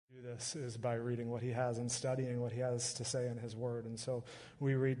this is by reading what he has and studying what he has to say in his word. And so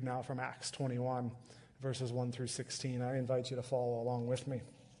we read now from Acts 21, verses 1 through 16. I invite you to follow along with me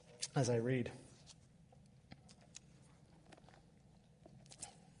as I read.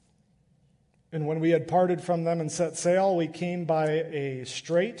 And when we had parted from them and set sail, we came by a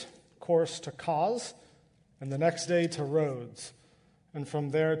straight course to Cos, and the next day to Rhodes, and from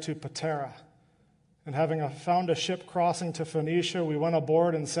there to Patara. And having found a ship crossing to Phoenicia, we went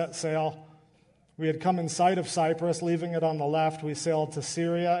aboard and set sail. We had come in sight of Cyprus. Leaving it on the left, we sailed to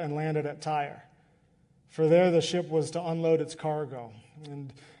Syria and landed at Tyre. For there the ship was to unload its cargo.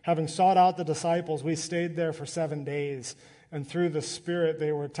 And having sought out the disciples, we stayed there for 7 days. And through the Spirit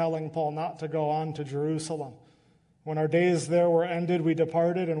they were telling Paul not to go on to Jerusalem. When our days there were ended, we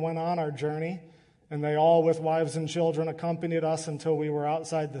departed and went on our journey. And they all, with wives and children, accompanied us until we were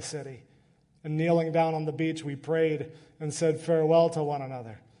outside the city. And kneeling down on the beach, we prayed and said farewell to one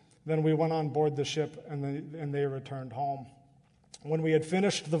another. Then we went on board the ship, and they returned home. When we had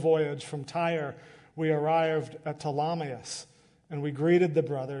finished the voyage from Tyre, we arrived at Ptolemais, and we greeted the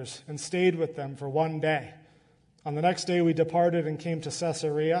brothers and stayed with them for 1 day. On the next day we departed and came to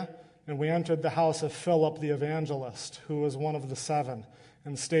Caesarea, and we entered the house of Philip the evangelist, who was one of the 7,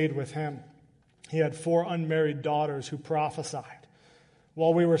 and stayed with him. He had 4 unmarried daughters who prophesied.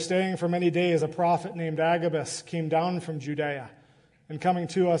 While we were staying for many days, a prophet named Agabus came down from Judea. And coming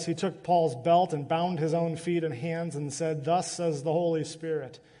to us, he took Paul's belt and bound his own feet and hands and said, "Thus says the Holy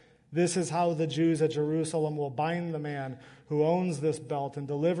Spirit, this is how the Jews at Jerusalem will bind the man who owns this belt and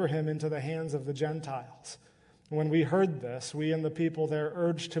deliver him into the hands of the Gentiles." When we heard this, we and the people there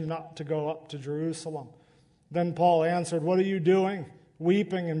urged him not to go up to Jerusalem. Then Paul answered, "What are you doing,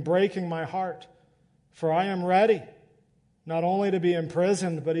 weeping and breaking my heart? For I am ready, not only to be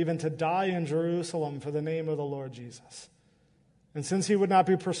imprisoned, but even to die in Jerusalem for the name of the Lord Jesus." And since he would not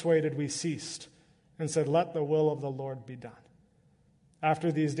be persuaded, we ceased and said, "Let the will of the Lord be done." After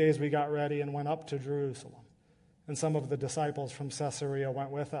these days we got ready and went up to Jerusalem. And some of the disciples from Caesarea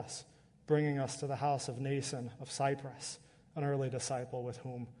went with us, bringing us to the house of Nason of Cyprus, an early disciple with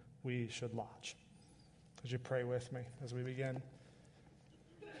whom we should lodge. Would you pray with me as we begin?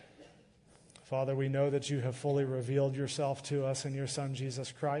 Father, we know that you have fully revealed yourself to us in your Son,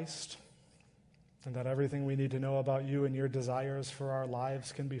 Jesus Christ, and that everything we need to know about you and your desires for our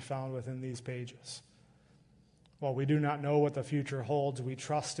lives can be found within these pages. While we do not know what the future holds, we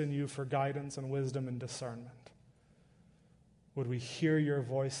trust in you for guidance and wisdom and discernment. Would we hear your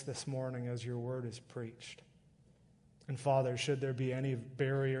voice this morning as your word is preached? And Father, should there be any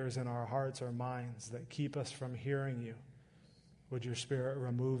barriers in our hearts or minds that keep us from hearing you, would your Spirit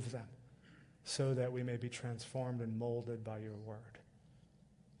remove them, so that we may be transformed and molded by your word.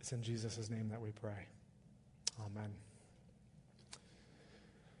 It's in Jesus' name that we pray. Amen.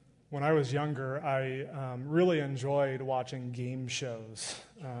 When I was younger, I really enjoyed watching game shows,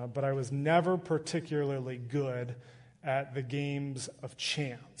 but I was never particularly good at the games of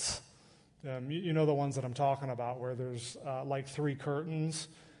chance. You know the ones that I'm talking about, where there's like 3 curtains,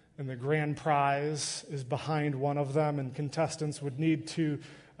 and the grand prize is behind one of them, and contestants would need to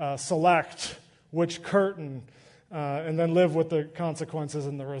select which curtain and then live with the consequences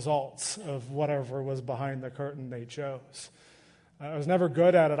and the results of whatever was behind the curtain they chose. I was never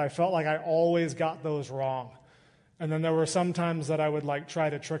good at it. I felt like I always got those wrong. And then there were some times that I would try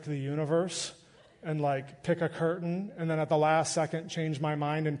to trick the universe and pick a curtain, and then at the last second change my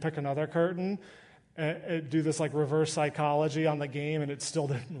mind and pick another curtain, and do this reverse psychology on the game, and it still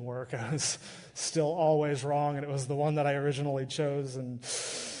didn't work. I was still always wrong, and it was the one that I originally chose. And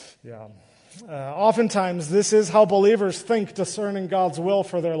yeah, oftentimes this is how believers think discerning God's will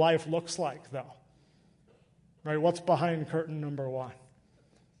for their life looks like, though. Right? What's behind curtain number 1?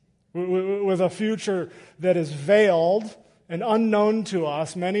 With a future that is veiled and unknown to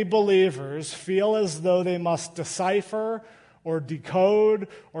us, many believers feel as though they must decipher or decode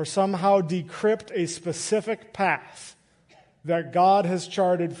or somehow decrypt a specific path that God has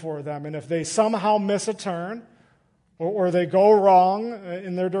charted for them. And if they somehow miss a turn or they go wrong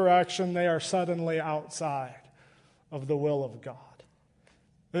in their direction, they are suddenly outside of the will of God.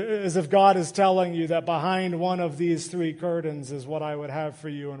 As if God is telling you that behind one of these 3 curtains is what I would have for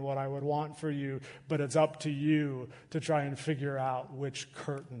you and what I would want for you, but it's up to you to try and figure out which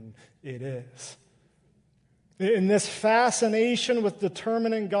curtain it is. In this fascination with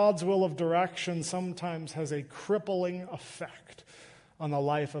determining God's will of direction sometimes has a crippling effect on the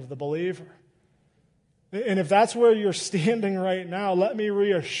life of the believer. And if that's where you're standing right now, let me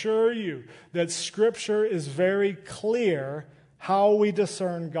reassure you that Scripture is very clear how we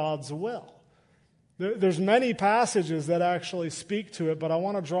discern God's will. There's many passages that actually speak to it, but I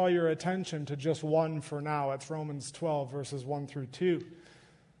want to draw your attention to just one for now. It's Romans 12, verses 1 through 2.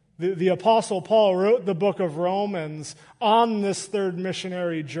 The Apostle Paul wrote the book of Romans on this third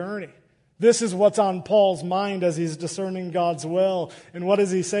missionary journey. This is what's on Paul's mind as he's discerning God's will. And what does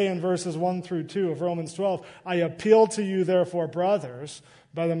he say in verses 1 through 2 of Romans 12? I appeal to you, therefore, brothers,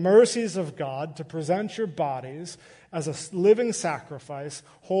 by the mercies of God, to present your bodies as a living sacrifice,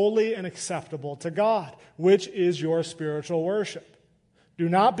 holy and acceptable to God, which is your spiritual worship. Do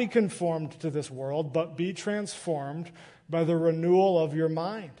not be conformed to this world, but be transformed by the renewal of your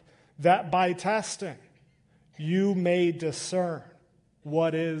mind, that by testing you may discern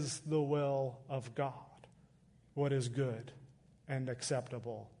what is the will of God, what is good and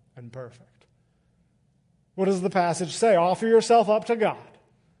acceptable and perfect. What does the passage say? Offer yourself up to God.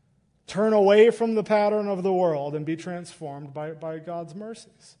 Turn away from the pattern of the world and be transformed by God's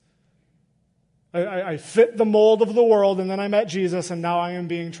mercies. I fit the mold of the world, and then I met Jesus, and now I am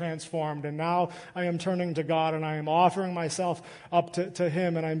being transformed. And now I am turning to God, and I am offering myself up to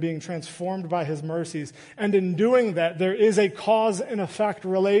Him, and I'm being transformed by His mercies. And in doing that, there is a cause and effect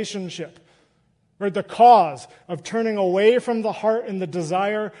relationship. Right? The cause of turning away from the heart and the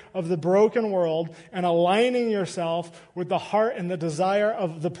desire of the broken world and aligning yourself with the heart and the desire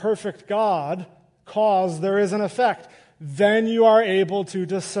of the perfect God, there is an effect. Then you are able to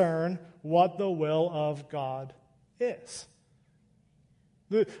discern what the will of God is.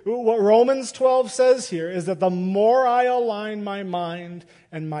 What Romans 12 says here is that the more I align my mind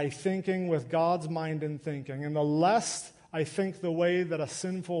and my thinking with God's mind and thinking, and the less I think the way that a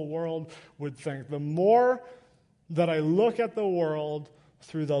sinful world would think, the more that I look at the world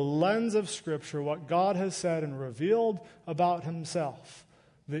through the lens of Scripture, what God has said and revealed about Himself,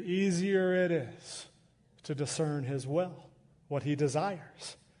 the easier it is to discern His will, what He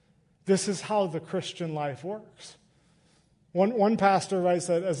desires. This is how the Christian life works. One pastor writes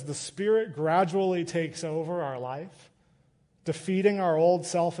that as the Spirit gradually takes over our life, defeating our old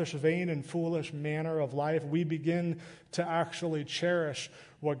selfish, vain, and foolish manner of life, we begin to actually cherish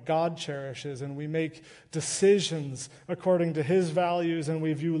what God cherishes, and we make decisions according to His values, and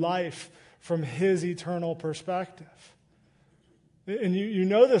we view life from His eternal perspective. And you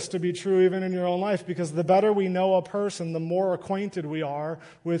know this to be true even in your own life, because the better we know a person, the more acquainted we are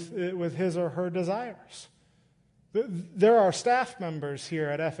with his or her desires. There are staff members here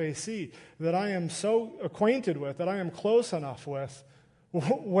at FAC that I am so acquainted with, that I am close enough with,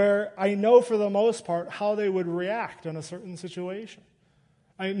 where I know for the most part how they would react in a certain situation.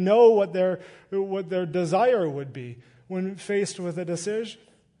 I know what their desire would be when faced with a decision.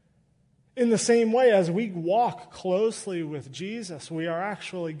 In the same way, as we walk closely with Jesus, we are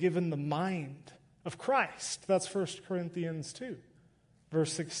actually given the mind of Christ. That's 1 Corinthians 2,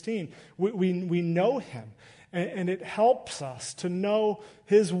 verse 16. We know Him, and it helps us to know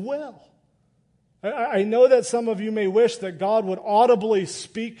His will. I know that some of you may wish that God would audibly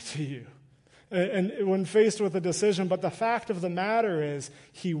speak to you and when faced with a decision, but the fact of the matter is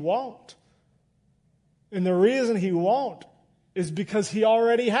He won't. And the reason He won't is because He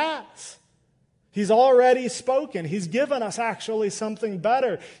already has. He's already spoken. He's given us actually something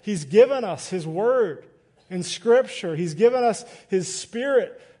better. He's given us His Word in Scripture. He's given us His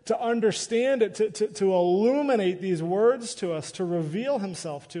Spirit to understand it, to illuminate these words to us, to reveal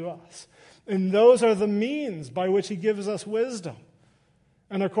Himself to us. And those are the means by which He gives us wisdom.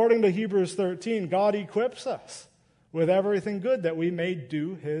 And according to Hebrews 13, God equips us with everything good that we may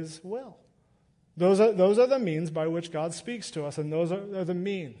do His will. Those are the means by which God speaks to us, and those are the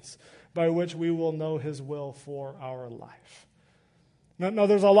means by which we will know His will for our life. Now,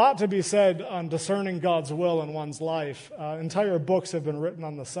 there's a lot to be said on discerning God's will in one's life. Entire books have been written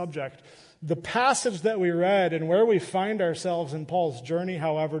on the subject. The passage that we read and where we find ourselves in Paul's journey,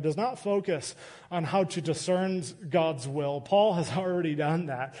 however, does not focus on how to discern God's will. Paul has already done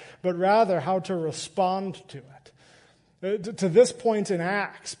that, but rather how to respond to it. To this point in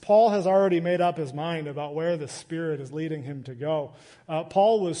Acts, Paul has already made up his mind about where the Spirit is leading him to go.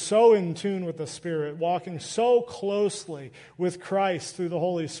 Paul was so in tune with the Spirit, walking so closely with Christ through the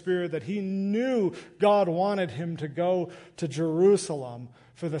Holy Spirit, that he knew God wanted him to go to Jerusalem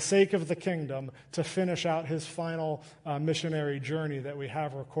for the sake of the kingdom to finish out his final missionary journey that we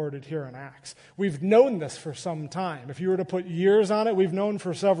have recorded here in Acts. We've known this for some time. If you were to put years on it, we've known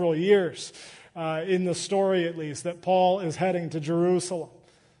for several years. In the story, at least, that Paul is heading to Jerusalem.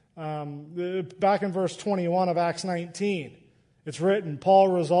 Back in verse 21 of Acts 19, it's written, Paul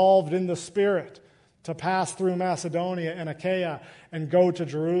resolved in the Spirit to pass through Macedonia and Achaia and go to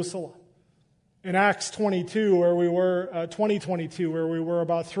Jerusalem. In Acts 22, where we were, 2022, where we were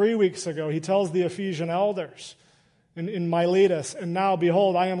about 3 weeks ago, he tells the Ephesian elders in Miletus, "And now,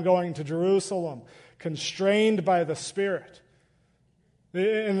 behold, I am going to Jerusalem, constrained by the Spirit."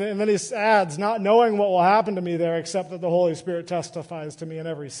 And then he adds, "Not knowing what will happen to me there, except that the Holy Spirit testifies to me in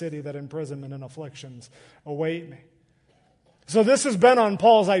every city that imprisonment and afflictions await me." So this has been on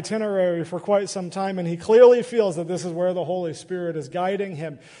Paul's itinerary for quite some time, and he clearly feels that this is where the Holy Spirit is guiding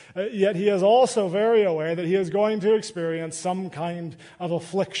him. Yet he is also very aware that he is going to experience some kind of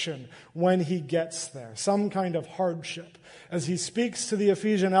affliction when he gets there, some kind of hardship. As he speaks to the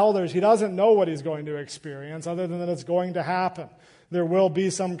Ephesian elders, he doesn't know what he's going to experience, other than that it's going to happen. There will be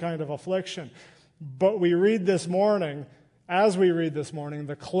some kind of affliction. But we read this morning, as we read this morning,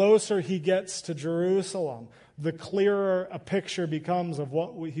 the closer he gets to Jerusalem, the clearer a picture becomes of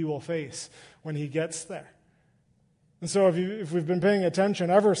what he will face when he gets there. And so if we've been paying attention,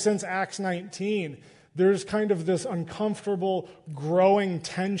 ever since Acts 19, there's kind of this uncomfortable, growing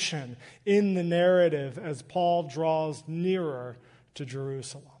tension in the narrative as Paul draws nearer to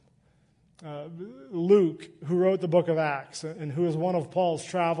Jerusalem. Luke, who wrote the book of Acts and who is one of Paul's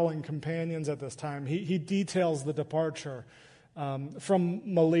traveling companions at this time, he details the departure from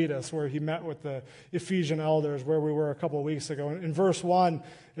Miletus, where he met with the Ephesian elders, where we were a couple of weeks ago. In verse 1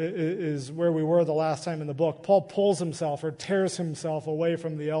 is where we were the last time in the book. Paul pulls himself or tears himself away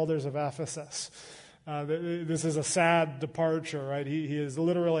from the elders of Ephesus. This is a sad departure, right? He is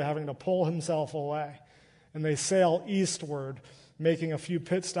literally having to pull himself away. And they sail eastward, making a few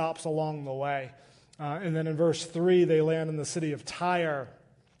pit stops along the way. And then in verse 3, they land in the city of Tyre,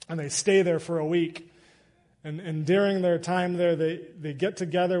 and they stay there for a week. And during their time there, they get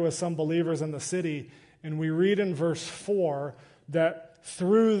together with some believers in the city, and we read in verse 4 that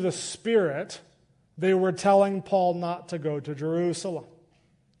through the Spirit, they were telling Paul not to go to Jerusalem.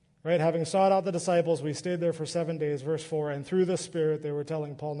 Right? Having sought out the disciples, we stayed there for 7 days, verse 4, and through the Spirit, they were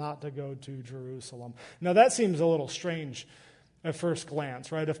telling Paul not to go to Jerusalem. Now that seems a little strange at first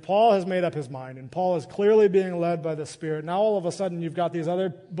glance, right? If Paul has made up his mind and Paul is clearly being led by the Spirit, now all of a sudden you've got these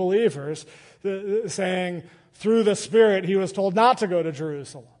other believers saying through the Spirit he was told not to go to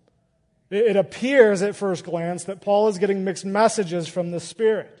Jerusalem. It appears at first glance that Paul is getting mixed messages from the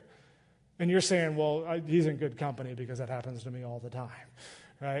Spirit. And you're saying, well, he's in good company because that happens to me all the time,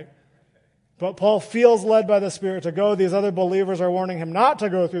 right? But Paul feels led by the Spirit to go. These other believers are warning him not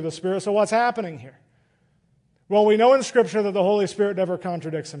to go through the Spirit. So what's happening here? Well, we know in Scripture that the Holy Spirit never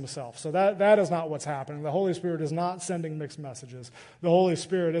contradicts himself. So that is not what's happening. The Holy Spirit is not sending mixed messages. The Holy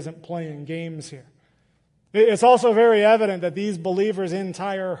Spirit isn't playing games here. It's also very evident that these believers in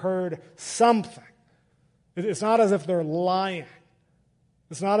Tyre heard something. It's not as if they're lying.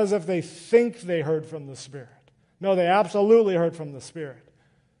 It's not as if they think they heard from the Spirit. No, they absolutely heard from the Spirit.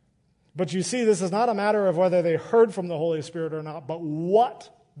 But you see, this is not a matter of whether they heard from the Holy Spirit or not, but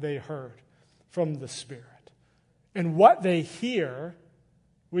what they heard from the Spirit. And what they hear,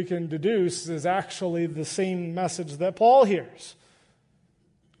 we can deduce, is actually the same message that Paul hears.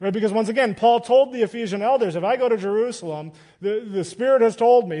 Right? Because once again, Paul told the Ephesian elders, if I go to Jerusalem, the Spirit has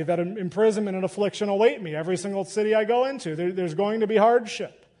told me that imprisonment and affliction await me every single city I go into. There's going to be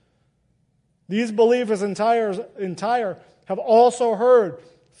hardship. These believers in Tyre have also heard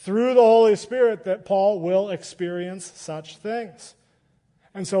through the Holy Spirit that Paul will experience such things.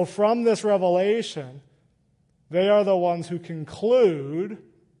 And so from this revelation, they are the ones who conclude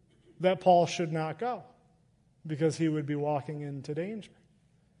that Paul should not go because he would be walking into danger.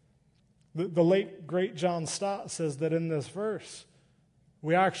 The late, great John Stott says that in this verse,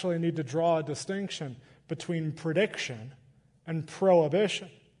 we actually need to draw a distinction between prediction and prohibition.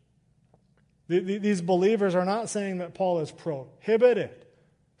 These believers are not saying that Paul is prohibited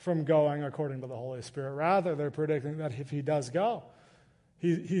from going according to the Holy Spirit. Rather, they're predicting that if he does go,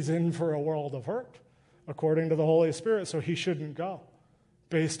 he's in for a world of hurt according to the Holy Spirit, so he shouldn't go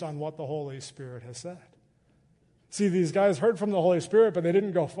based on what the Holy Spirit has said. See, these guys heard from the Holy Spirit, but they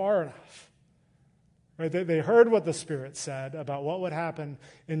didn't go far enough. Right? They heard what the Spirit said about what would happen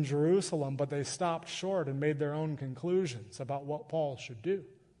in Jerusalem, but they stopped short and made their own conclusions about what Paul should do.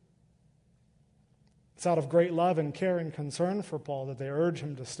 It's out of great love and care and concern for Paul that they urge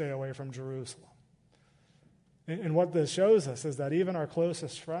him to stay away from Jerusalem. And what this shows us is that even our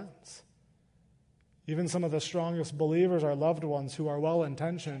closest friends, even some of the strongest believers, our loved ones who are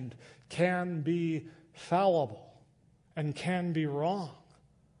well-intentioned, can be fallible and can be wrong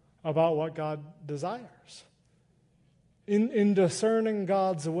about what God desires. In discerning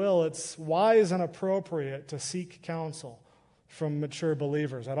God's will, it's wise and appropriate to seek counsel from mature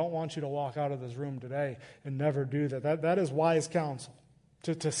believers. I don't want you to walk out of this room today and never do that. That is wise counsel.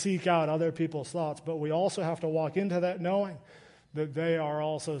 to seek out other people's thoughts, but we also have to walk into that knowing that they are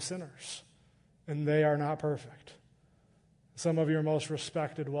also sinners and they are not perfect. Some of your most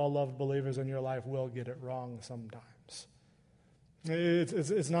respected, well-loved believers in your life will get it wrong sometimes.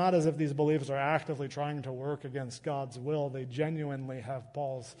 It's not as if these believers are actively trying to work against God's will. They genuinely have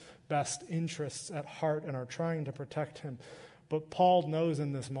Paul's best interests at heart and are trying to protect him. But Paul knows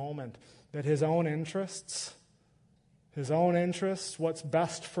in this moment that his own interests, what's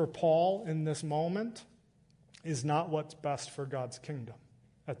best for Paul in this moment, is not what's best for God's kingdom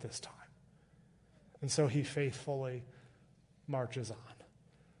at this time. And so he faithfully marches on.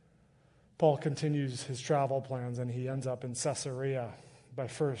 Paul continues his travel plans, and he ends up in Caesarea by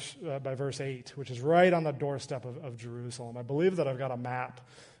verse 8, which is right on the doorstep of Jerusalem. I believe that I've got a map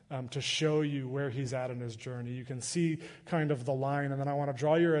to show you where he's at in his journey. You can see kind of the line, and then I want to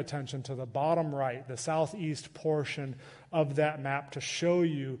draw your attention to the bottom right, the southeast portion of that map, to show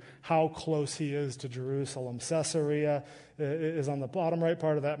you how close he is to Jerusalem. Caesarea is on the bottom right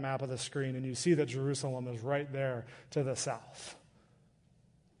part of that map of the screen, and you see that Jerusalem is right there to the south.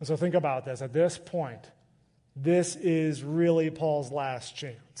 And so think about this. At this point, this is really Paul's last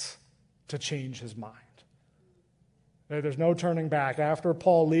chance to change his mind. There's no turning back. After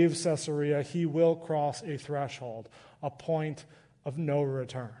Paul leaves Caesarea, he will cross a threshold, a point of no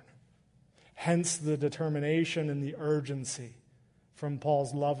return. Hence the determination and the urgency from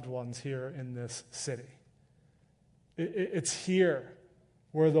Paul's loved ones here in this city. It's here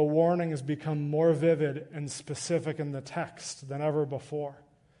where the warning has become more vivid and specific in the text than ever before.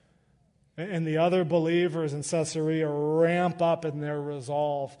 And the other believers in Caesarea ramp up in their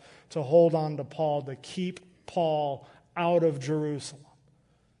resolve to hold on to Paul, to keep Paul out of Jerusalem.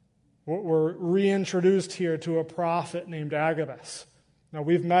 We're reintroduced here to a prophet named Agabus. Now,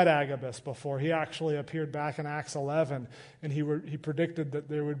 we've met Agabus before. He actually appeared back in Acts 11, and he predicted that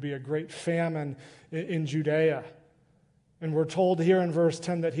there would be a great famine in Judea. And we're told here in verse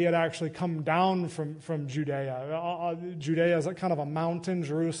 10 that he had actually come down from Judea. Judea is kind of a mountain.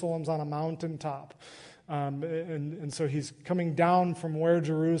 Jerusalem's on a mountaintop. And so he's coming down from where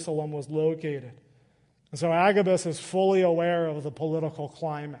Jerusalem was located. And so Agabus is fully aware of the political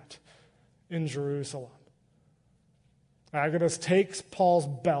climate in Jerusalem. Agabus takes Paul's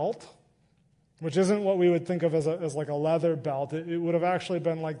belt, which isn't what we would think of as like a leather belt. It would have actually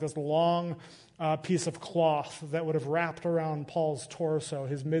been like this long piece of cloth that would have wrapped around Paul's torso,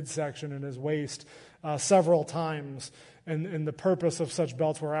 his midsection, and his waist several times. And the purpose of such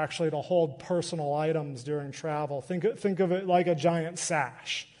belts were actually to hold personal items during travel. Think of it like a giant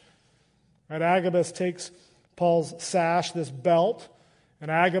sash. Right? Agabus takes Paul's sash, this belt, and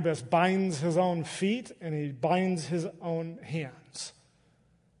Agabus binds his own feet and he binds his own hands.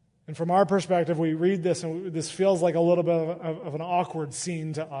 And from our perspective, we read this, and this feels like a little bit of an awkward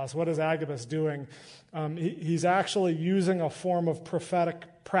scene to us. What is Agabus doing? He's actually using a form of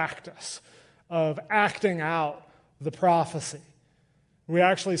prophetic practice of acting out the prophecy. We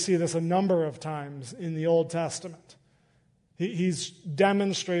actually see this a number of times in the Old Testament. He's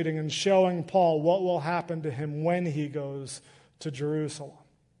demonstrating and showing Paul what will happen to him when he goes to Jerusalem.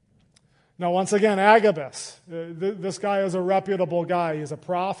 Now, once again, Agabus, this guy is a reputable guy. He's a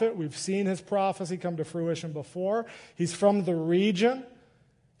prophet. We've seen his prophecy come to fruition before. He's from the region.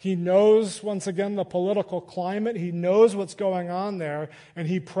 He knows, once again, the political climate. He knows what's going on there. And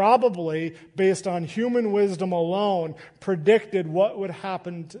he probably, based on human wisdom alone, predicted what would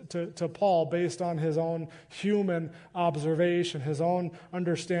happen to Paul based on his own human observation, his own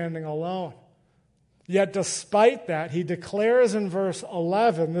understanding alone. Yet despite that, he declares in verse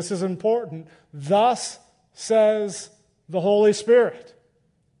 11, this is important, thus says the Holy Spirit.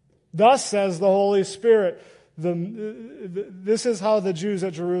 Thus says the Holy Spirit. This is how the Jews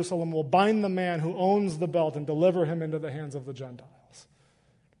at Jerusalem will bind the man who owns the belt and deliver him into the hands of the Gentiles.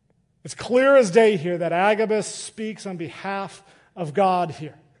 It's clear as day here that Agabus speaks on behalf of God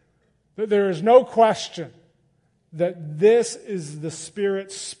here. There is no question that this is the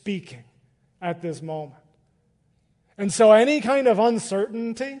Spirit speaking at this moment. And so any kind of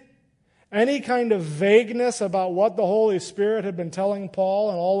uncertainty, any kind of vagueness about what the Holy Spirit had been telling Paul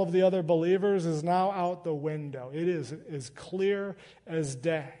and all of the other believers is now out the window. It is as clear as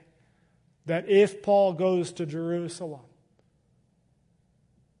day that if Paul goes to Jerusalem,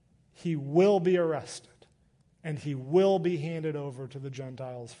 he will be arrested and he will be handed over to the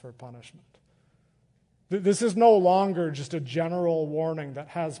Gentiles for punishment. This is no longer just a general warning that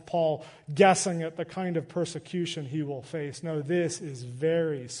has Paul guessing at the kind of persecution he will face. No, this is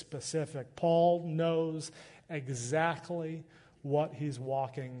very specific. Paul knows exactly what he's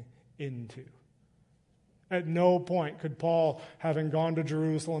walking into. At no point could Paul, having gone to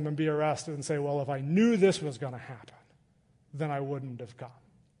Jerusalem and be arrested, and say, well, if I knew this was going to happen, then I wouldn't have come.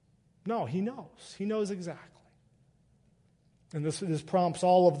 No, he knows. He knows exactly. And this prompts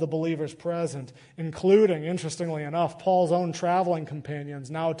all of the believers present, including, interestingly enough, Paul's own traveling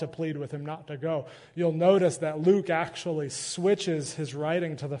companions, now to plead with him not to go. You'll notice that Luke actually switches his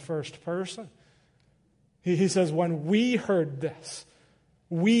writing to the first person. He says, when we heard this,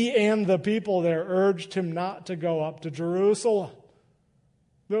 we and the people there urged him not to go up to Jerusalem.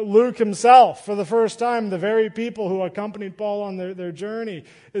 Luke himself, for the first time, the very people who accompanied Paul on their journey,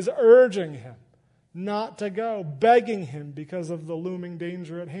 is urging him not to go, begging him because of the looming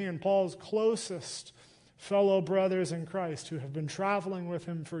danger at hand. Paul's closest fellow brothers in Christ who have been traveling with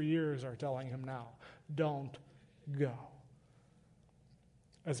him for years are telling him now, don't go.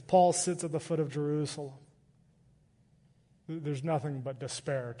 As Paul sits at the foot of Jerusalem, there's nothing but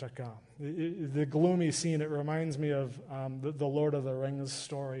despair to come. The gloomy scene, it reminds me of the Lord of the Rings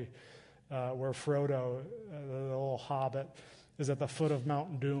story where Frodo, the little hobbit, is at the foot of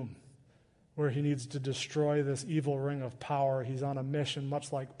Mount Doom, where he needs to destroy this evil ring of power. He's on a mission,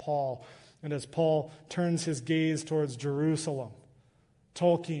 much like Paul. And as Paul turns his gaze towards Jerusalem,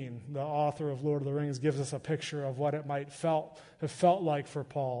 Tolkien, the author of Lord of the Rings, gives us a picture of what it might have felt like for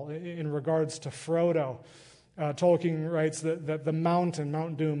Paul. In regards to Frodo, Tolkien writes that the mountain,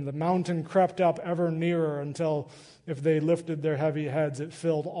 Mount Doom, the mountain crept up ever nearer until, if they lifted their heavy heads, it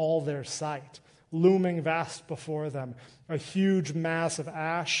filled all their sight, looming vast before them, a huge mass of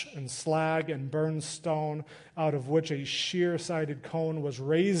ash and slag and burned stone, out of which a sheer-sided cone was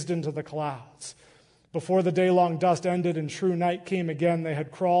raised into the clouds. Before the day-long dust ended and true night came again, they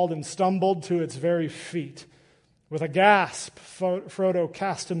had crawled and stumbled to its very feet. With a gasp, Frodo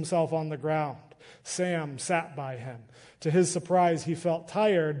cast himself on the ground. Sam sat by him. To his surprise, he felt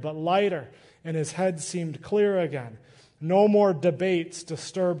tired but lighter, and his head seemed clear again. No more debates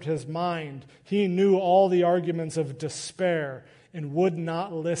disturbed his mind. He knew all the arguments of despair and would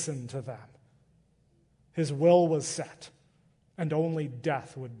not listen to them. His will was set, and only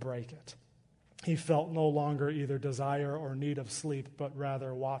death would break it. He felt no longer either desire or need of sleep, but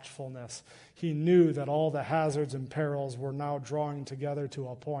rather watchfulness. He knew that all the hazards and perils were now drawing together to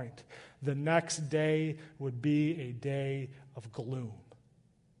a point. The next day would be a day of gloom,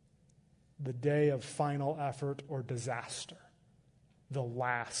 the day of final effort or disaster, the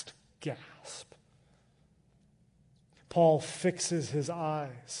last gasp. Paul fixes his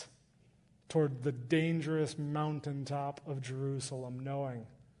eyes toward the dangerous mountaintop of Jerusalem, knowing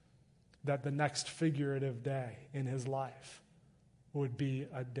that the next figurative day in his life would be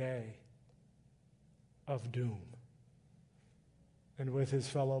a day of doom. And with his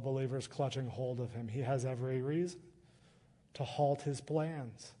fellow believers clutching hold of him, he has every reason to halt his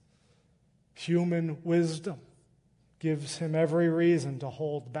plans. Human wisdom gives him every reason to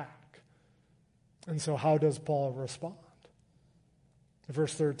hold back. And so how does Paul respond? In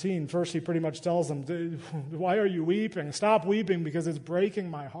verse 13, first he pretty much tells them, why are you weeping? Stop weeping because it's breaking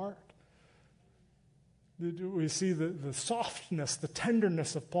my heart. We see the softness, the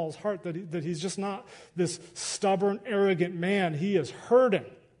tenderness of Paul's heart, that he's just not this stubborn, arrogant man. He is hurting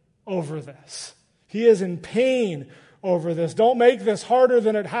over this. He is in pain over this. Don't make this harder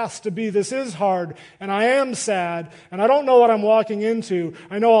than it has to be. This is hard, and I am sad, and I don't know what I'm walking into.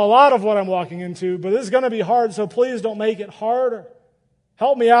 I know a lot of what I'm walking into, but this is going to be hard, so please don't make it harder.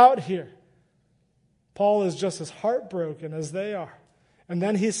 Help me out here. Paul is just as heartbroken as they are. And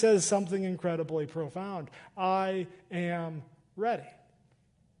then he says something incredibly profound. I am ready.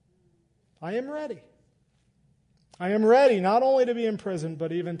 I am ready. I am ready not only to be imprisoned,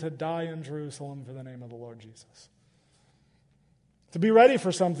 but even to die in Jerusalem for the name of the Lord Jesus. To be ready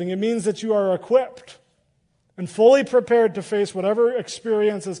for something, it means that you are equipped and fully prepared to face whatever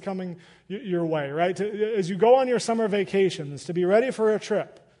experience is coming your way, right? As you go on your summer vacations, to be ready for a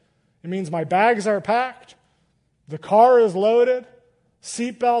trip, it means my bags are packed, the car is loaded,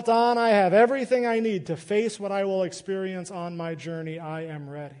 seatbelt on, I have everything I need to face what I will experience on my journey. I am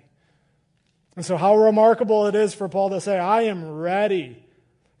ready. And so how remarkable it is for Paul to say, I am ready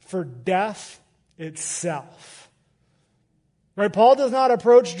for death itself. Right? Paul does not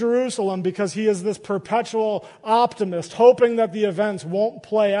approach Jerusalem because he is this perpetual optimist, hoping that the events won't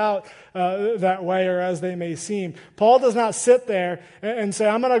play out that way or as they may seem. Paul does not sit there and say,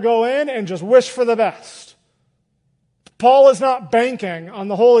 I'm going to go in and just wish for the best. Paul is not banking on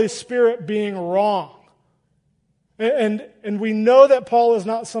the Holy Spirit being wrong. And we know that Paul is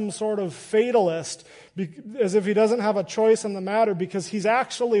not some sort of fatalist, as if he doesn't have a choice in the matter, because he's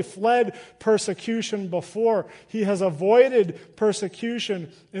actually fled persecution before. He has avoided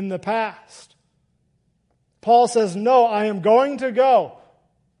persecution in the past. Paul says, no, I am going to go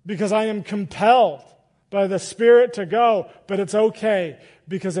because I am compelled by the Spirit to go, but it's okay,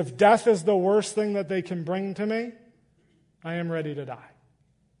 because if death is the worst thing that they can bring to me, I am ready to die.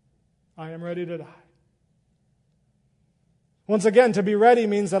 I am ready to die. Once again, to be ready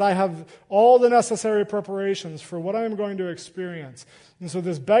means that I have all the necessary preparations for what I am going to experience. And so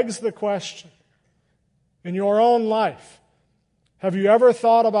this begs the question, in your own life, have you ever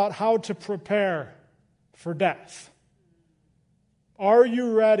thought about how to prepare for death? Are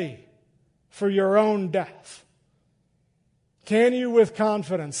you ready for your own death? Can you with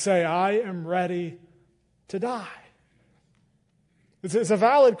confidence say, I am ready to die? It's a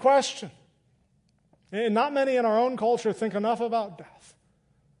valid question. And not many in our own culture think enough about death,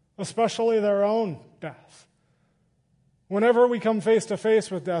 especially their own death. Whenever we come face to face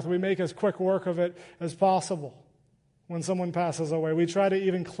with death, we make as quick work of it as possible. When someone passes away, we try to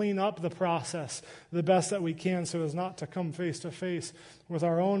even clean up the process the best that we can so as not to come face to face with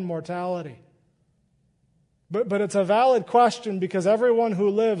our own mortality. But it's a valid question, because everyone who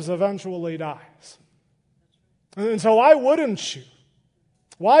lives eventually dies. And so why wouldn't you?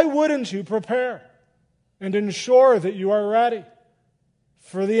 Why wouldn't you prepare and ensure that you are ready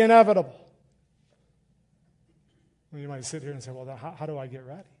for the inevitable? Well, you might sit here and say, well, how do I get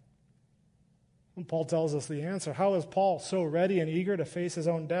ready? And Paul tells us the answer. How is Paul so ready and eager to face his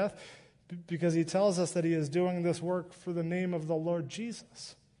own death? Because he tells us that he is doing this work for the name of the Lord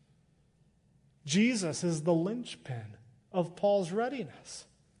Jesus. Jesus is the linchpin of Paul's readiness.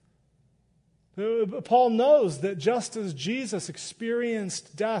 Paul knows that just as Jesus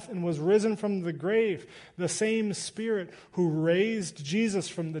experienced death and was risen from the grave, the same Spirit who raised Jesus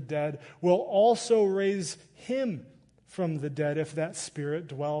from the dead will also raise him from the dead if that Spirit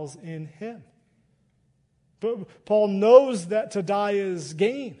dwells in him. But Paul knows that to die is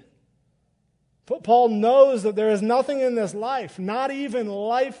gain. But Paul knows that there is nothing in this life, not even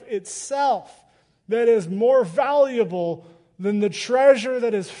life itself, that is more valuable than the treasure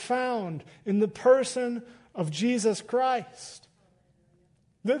that is found in the person of Jesus Christ.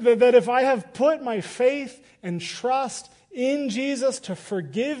 That if I have put my faith and trust in Jesus to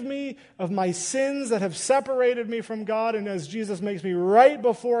forgive me of my sins that have separated me from God, and as Jesus makes me right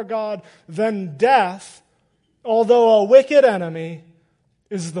before God, then death, although a wicked enemy,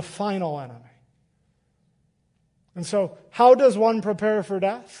 is the final enemy. And so, how does one prepare for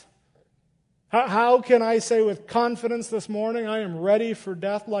death? How can I say with confidence this morning, I am ready for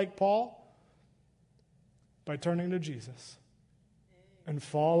death like Paul? By turning to Jesus and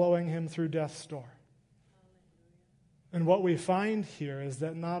following him through death's door. And what we find here is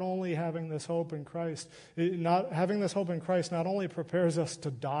that not only having this hope in Christ, not only prepares us to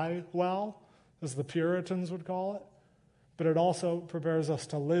die well, as the Puritans would call it, but it also prepares us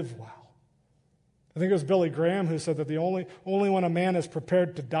to live well. I think it was Billy Graham who said that the only when a man is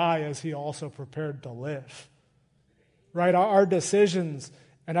prepared to die is he also prepared to live. Right? Our decisions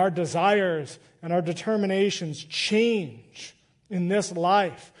and our desires and our determinations change in this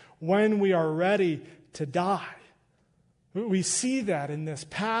life when we are ready to die. We see that in this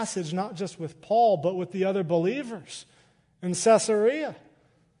passage, not just with Paul, but with the other believers in Caesarea.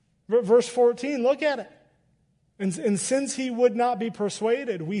 Verse 14, look at it. And since he would not be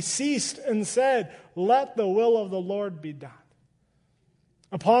persuaded, we ceased and said, let the will of the Lord be done.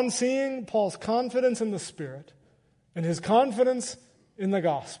 Upon seeing Paul's confidence in the Spirit, and his confidence in the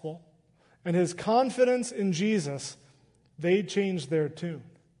gospel, and his confidence in Jesus, they changed their tune.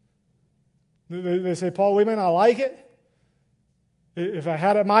 They say, Paul, we may not like it. If I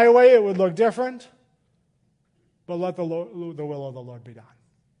had it my way, it would look different. But let the will of the Lord be done.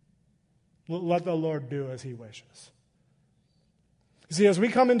 Let the Lord do as he wishes. See, as we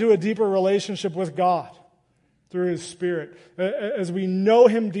come into a deeper relationship with God through his Spirit, as we know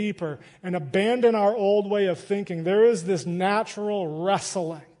him deeper and abandon our old way of thinking, there is this natural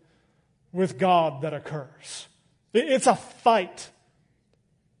wrestling with God that occurs. It's a fight.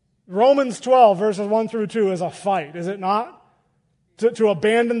 Romans 12, verses 1 through 2 is a fight, is it not? To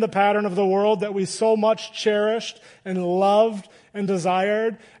abandon the pattern of the world that we so much cherished and loved and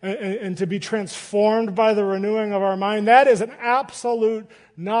desired, and to be transformed by the renewing of our mind, that is an absolute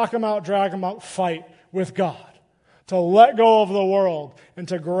knock 'em out, drag 'em out fight with God. To let go of the world and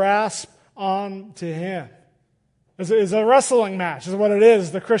to grasp on to him. It's a wrestling match, is what it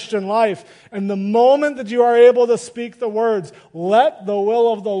is, the Christian life. And the moment that you are able to speak the words, let the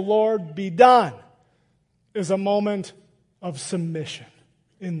will of the Lord be done, is a moment of submission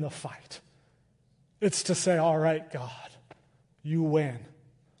in the fight. It's to say, all right, God, you win.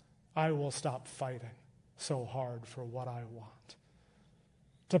 I will stop fighting so hard for what I want.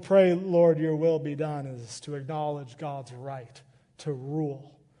 To pray, Lord, your will be done, is to acknowledge God's right to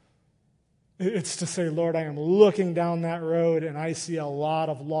rule. It's to say, Lord, I am looking down that road and I see a lot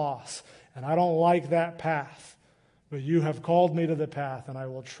of loss, and I don't like that path, but you have called me to the path, and I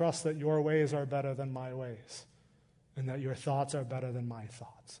will trust that your ways are better than my ways, and that your thoughts are better than my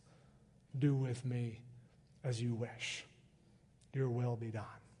thoughts. Do with me as you wish. Your will be done.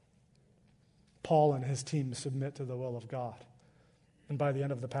 Paul and his team submit to the will of God. And by the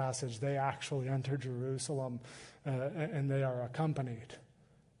end of the passage, they actually enter Jerusalem, and they are accompanied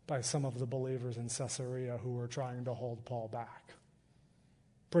by some of the believers in Caesarea who were trying to hold Paul back.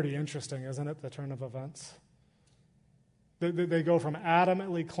 Pretty interesting, isn't it, the turn of events? They go from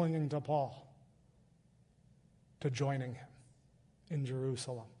adamantly clinging to Paul to joining him in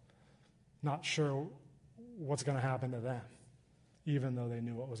Jerusalem, not sure what's going to happen to them, even though they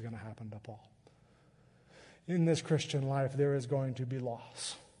knew what was going to happen to Paul. In this Christian life, there is going to be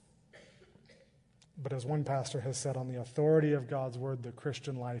loss. But as one pastor has said, on the authority of God's word, the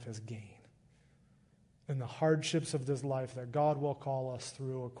Christian life is gain. And the hardships of this life that God will call us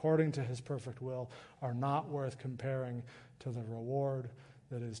through according to his perfect will are not worth comparing to the reward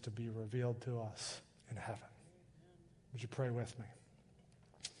that is to be revealed to us in heaven. Would you pray with me?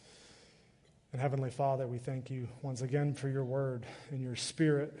 And Heavenly Father, we thank you once again for your word and your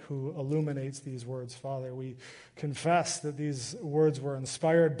Spirit who illuminates these words, Father. We confess that these words were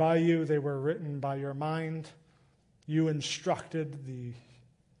inspired by you. They were written by your mind. You instructed the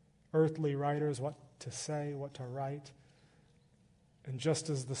earthly writers what to say, what to write. And just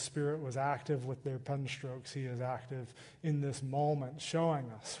as the Spirit was active with their pen strokes, he is active in this moment,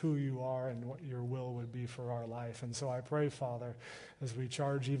 showing us who you are and what your will would be for our life. And so I pray, Father, as we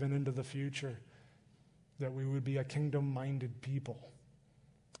charge even into the future, that we would be a kingdom-minded people,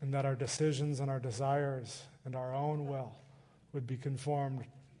 and that our decisions and our desires and our own will would be conformed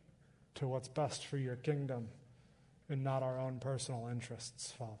to what's best for your kingdom and not our own personal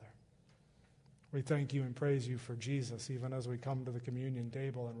interests, Father. We thank you and praise you for Jesus, even as we come to the communion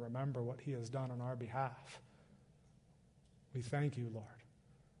table and remember what he has done on our behalf. We thank you, Lord,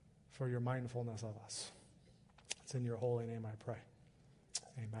 for your mindfulness of us. It's in your holy name I pray.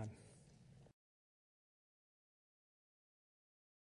 Amen.